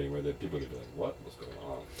don't move you anywhere. That people are gonna be like, what's going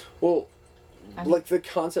on? Well, I mean- like the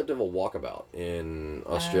concept of a walkabout in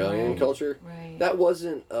Australian Right. culture. Right. That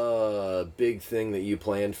wasn't a big thing that you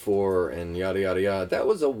planned for and yada yada yada. That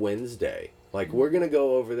was a Wednesday. Like, we're gonna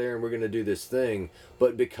go over there and we're gonna do this thing,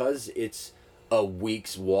 but because it's a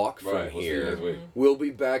week's walk from Right, we'll see you here, next week. we'll be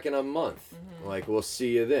back in a month. Like, we'll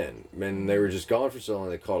see you then. And they were just gone for so long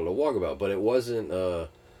they called it a walkabout, but it wasn't a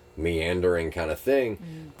meandering kind of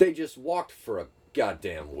thing. They just walked for a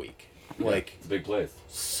goddamn week. Like, It's a big place.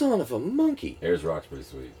 son of a monkey. Ayers Rock's pretty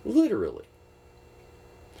sweet. Literally.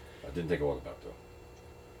 I didn't take a walkabout though.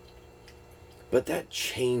 But that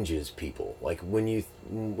changes people. Like when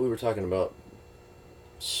we were talking about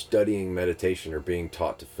studying meditation or being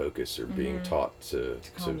taught to focus or being taught to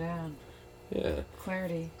Calm down. yeah.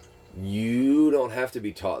 Clarity. You don't have to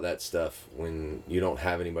be taught that stuff when you don't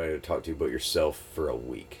have anybody to talk to but yourself for a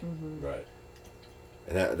week. Right.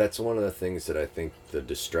 And that's one of the things that I think the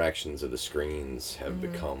distractions of the screens have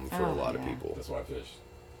become for a Oh, lot of yeah. people. That's why I fish.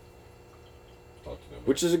 Talk to them.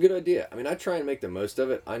 Which is a good idea. I mean, I try and make the most of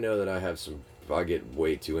it. I know that I get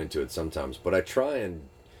way too into it sometimes, but I try and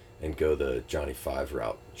go the Johnny Five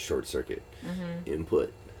route, short circuit,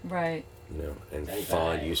 input, Right. and Johnny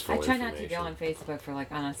find Five. useful I try information. not to go on Facebook for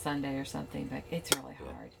like on a Sunday or something, but it's really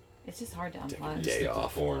hard. It's just hard to You unplug. day stick to the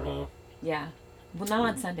off. porn, huh? Yeah. Well, not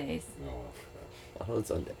on Sundays. Oh, well. On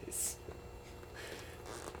Sundays.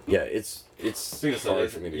 Yeah, it's Speaking of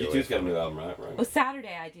hard Sundays, for me to you go two's away got a from new it. album, right? Well,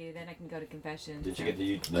 Saturday I do. Then I can go to confession. Did you so- get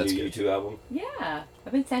the That's new good. U2 album? Yeah.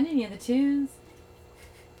 I've been sending you the tunes.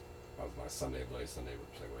 That was my Sunday Bloody Sunday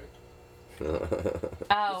segue.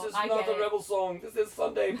 Oh, This is I not get the it. Rebel song. This is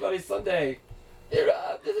Sunday Bloody Sunday. Here,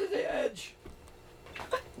 this is the Edge.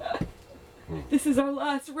 This is our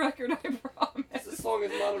last record, I promise. This song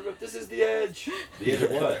is not a rip. This is the Edge. The Edge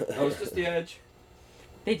of what? No, it's just the Edge.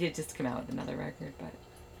 They did just come out with another record, but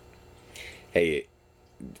Hey,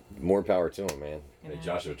 more power to him, man. you Hey, know.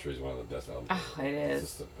 Joshua Tree is one of the best albums. Oh, it It's is.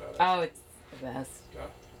 just a badass. Oh, it's the best. Yeah.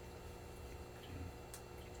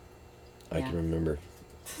 I Yeah. can remember.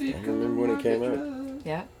 I remember when it came out.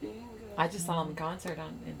 Yeah. I just saw them in concert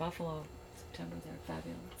in Buffalo, September. They're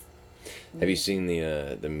fabulous. Have you seen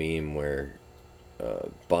the meme where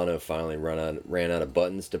Bono finally ran out of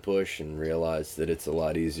buttons to push and realized that it's a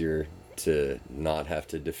lot easier to not have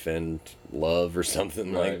to defend love or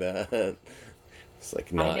something like Right. that? It's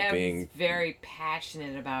like I not know being. he's very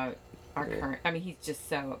passionate about our current. I mean, he's just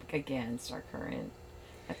so against our current.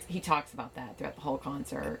 He talks about that throughout the whole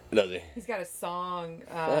concert. Does he? He's got a song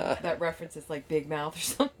that references like Big Mouth or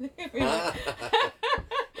something. I mean, like-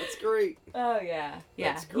 That's great. oh yeah,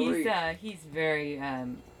 yeah. That's great. He's very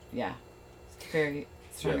very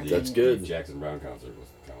strong. Yeah, the That's good. the Jackson Brown concert was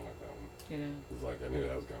kind of like that one. You know. It was like I knew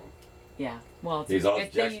that was going. Yeah. Well, it's He's a also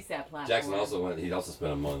good thing he's that platform. Jackson also went. He also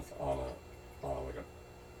spent a month on a like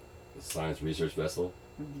the science research vessel.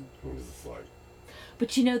 It was just like,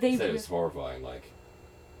 But you know, they they said it was horrifying. Like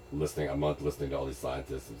a month listening to all these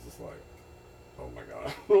scientists, it was just like, oh my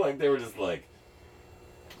god. Like they were just like,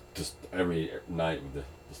 just every night with the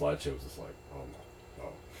slideshow was just like, oh no,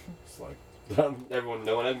 oh, it's like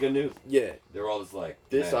no one had good news. Yeah. They were all just like,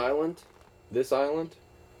 This man. island,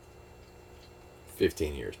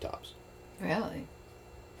 15 years tops. really.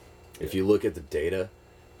 If you look at the data,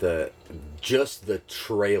 just the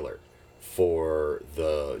trailer for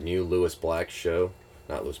the new Lewis Black show,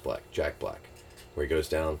 not Lewis Black, Jack Black, where he goes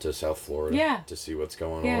down to South Florida Yeah. to see what's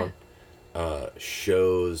going Yeah. on,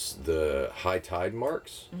 shows the high tide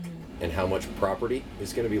marks and how much property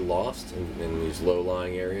is going to be lost in these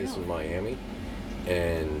low-lying areas in Miami.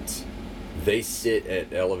 And they sit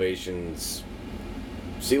at elevations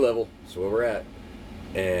sea level, so where we're at.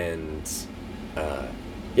 And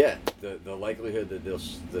yeah, the likelihood that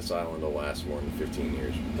this island will last more than 15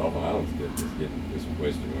 years. Dolphin Island's good. It's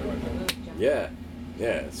wasted away right now.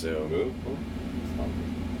 Yeah, so Move? Oh,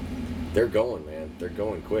 they're going, man. They're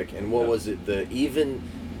going quick. And what Yeah. was it?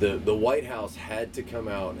 The White House had to come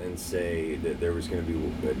out and say that there was going to be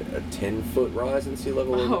a 10-foot rise in sea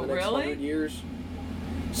level over the next really? 100 years.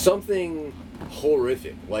 Something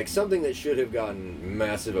horrific, like something that should have gotten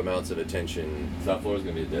massive amounts of attention. South Florida's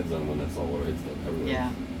gonna be a dead zone when that saltwater hits them everywhere.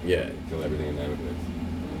 Yeah. Yeah. Kill everything in the Everglades.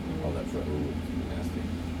 All that fresh. Ooh, nasty.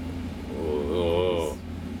 Oh,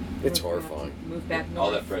 it's horrifying. Move back north.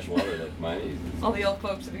 All that fresh water that Miami. All the old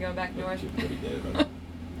folks will be going back north. Should be dead right now.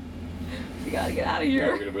 We gotta get out of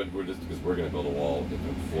Yeah, here. we're just because we're gonna build a wall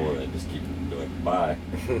in Florida and just keep doing bye.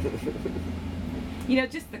 You know,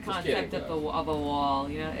 just the Just concept kidding, of a wall.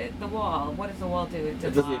 You know, the wall. What does the wall do? It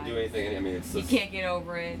It doesn't do anything. I mean, it's You just, can't get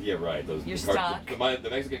over it. Yeah, right. Those You're the stuck. The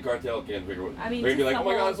Mexican cartel can't figure. I mean, they're gonna be just like, the oh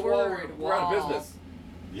my God, whole it's a wall. word, We're out of wall. business.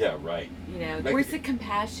 Yeah, right. You know, Mexican- where's the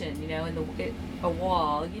compassion? You know, in a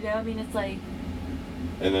wall. You know, I mean, it's like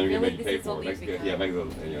And then you're Really? gonna make you This pay is what for it. we've Mexican,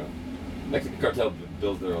 become. Mexican cartel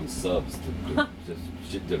builds their own subs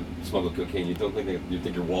to smuggle cocaine. You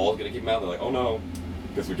think your wall's gonna keep them out? They're like, oh no,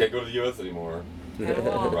 because we can't go to the U.S. anymore. Got a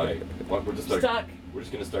wall. Right. Well, we're just Stuck. We're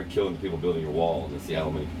just gonna start killing the people building your wall and then see how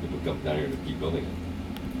many people come down here to keep building it.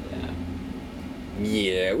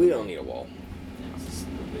 Yeah, we don't need a wall. It's just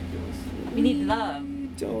ridiculous. we need love.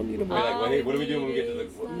 Don't need a We're like, All hey, what do we we do when we need get to the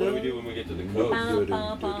is what do we do when we get to the coast?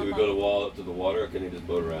 Do we go to wall up to the water, or can they just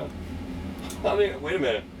boat around? I mean, wait a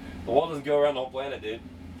minute. The wall doesn't go around the whole planet, dude.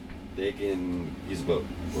 They can use a boat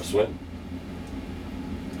or swim,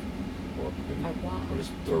 or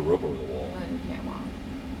just throw a rope over the wall. Well, you can't walk.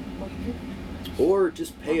 Well, you could. Or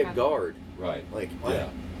just pay a Okay. guard. Right. Like, Yeah.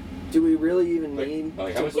 do we really even Like- need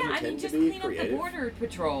like, to how much- Yeah, I mean, pretend just to be clean up the creative? border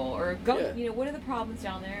patrol or go. Yeah. You know, what are the problems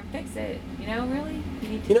down there and fix it. You know, really, you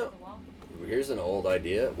need to You know- fix the wall. Here's an old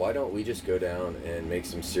idea. Why don't we just go down and make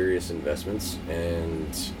some serious investments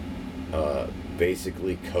and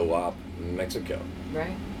basically co-op Mexico?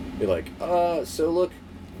 Right. Be like, so look,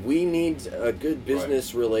 we need a good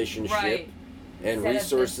business relationship Right. and Instead of-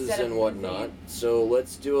 resources instead of and whatnot. moving. So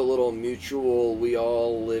let's do a little mutual, we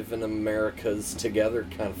all live in Americas together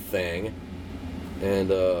kind of thing. And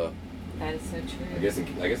That is so true. I guess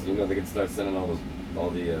they could start sending all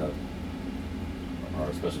the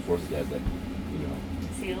our special forces guys that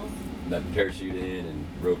Seals. that parachute in and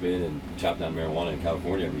rope in and chop down marijuana in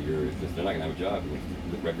California every year. It's just, they're not gonna have a job.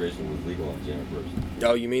 The recreational was legal on January 1st.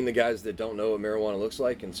 oh, you mean the guys that don't know what marijuana looks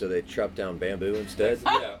like, and so they chop down bamboo instead?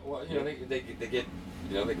 Yeah, well, they get, they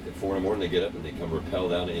 4 in the morning, they get up and they come rappel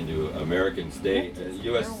down into American state, What does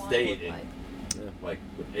U.S. marijuana state, look and, like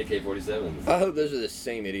with AK-47s. I hope those are the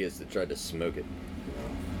same idiots that tried to smoke it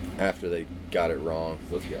after they got it wrong.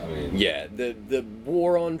 Let's get, I mean, Yeah, the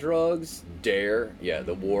war on drugs, dare. Yeah,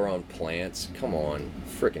 the war on plants. Come on,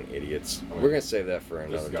 freaking idiots. We're gonna save that for this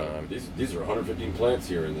another has got- time. These are 115 plants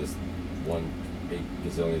here in this 1/8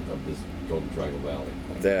 gazillionth of this Golden Triangle Valley.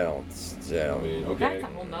 Down. I mean, okay. That's a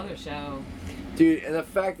whole nother show. Dude, and the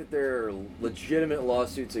fact that there are legitimate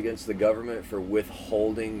lawsuits against the government for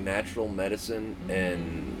withholding natural medicine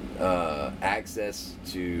and access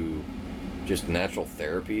to just natural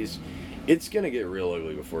therapies, it's gonna get real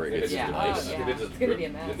ugly before it gets Yeah, to oh, nice. yeah. Did they just It's gonna be a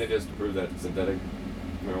prove- mess. Did they just prove that synthetic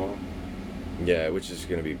marijuana? Yeah, which is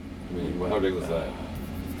gonna be. I mean, how ridiculous is that?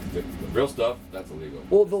 The real stuff, that's illegal.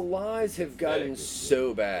 Well, the lies have gotten Synthetic is-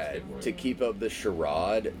 so bad to keep up the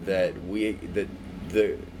charade that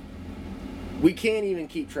we can't even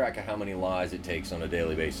keep track of how many lies it takes on a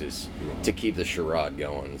daily basis to keep the charade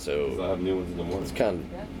going. So I So have new ones in the morning. it's kind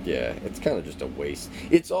of it's kind of just a waste.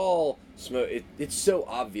 It's all smoke. It's so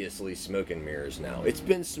obviously smoke and mirrors now. It's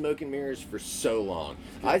been smoke and mirrors for so long.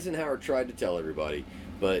 Eisenhower tried to tell everybody,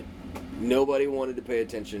 but nobody wanted to pay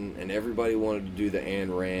attention, and everybody wanted to do the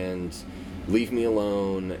Ayn Rand, leave me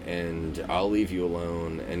alone, and I'll leave you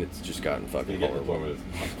alone, and it's just gotten fucking Gonna get to the horrible. point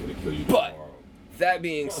where it's gonna kill you But- tomorrow. That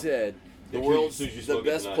being said, the They kill you world's as soon as you the smoke it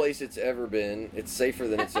best tonight. place it's ever been. It's safer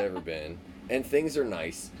than it's ever been. And things are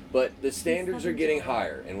nice. But the standards are getting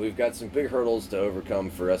higher. And we've got some big hurdles to overcome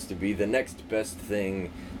for us to be the next best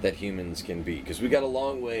thing that humans can be. Because we got a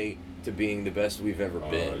long way to being the best we've ever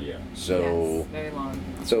been. Yeah. So, Yes, very long.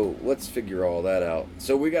 so let's figure all that out.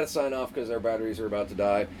 So we got to sign off because our batteries are about to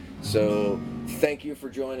die. So thank you for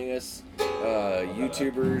joining us,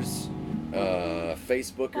 YouTubers,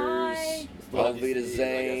 Facebookers. Bye. Auf Bye,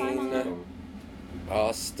 Wiedersehen. Mom.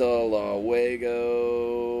 Hasta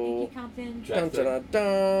luego. Thank you, Compton. Track Dun, dun, dun,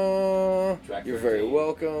 dun. Track You're very 13.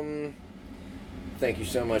 welcome. Thank you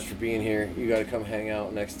so much for being here. You got to come hang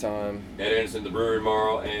out next time. Ed Anderson, the brewery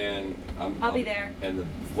tomorrow, and I'll be there. And the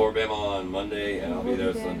Floor Bama on Monday, and I'll be We'll be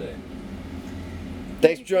there there. Sunday.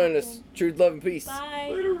 Thanks for joining us. Truth, love, and peace. Bye.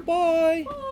 Later. Bye.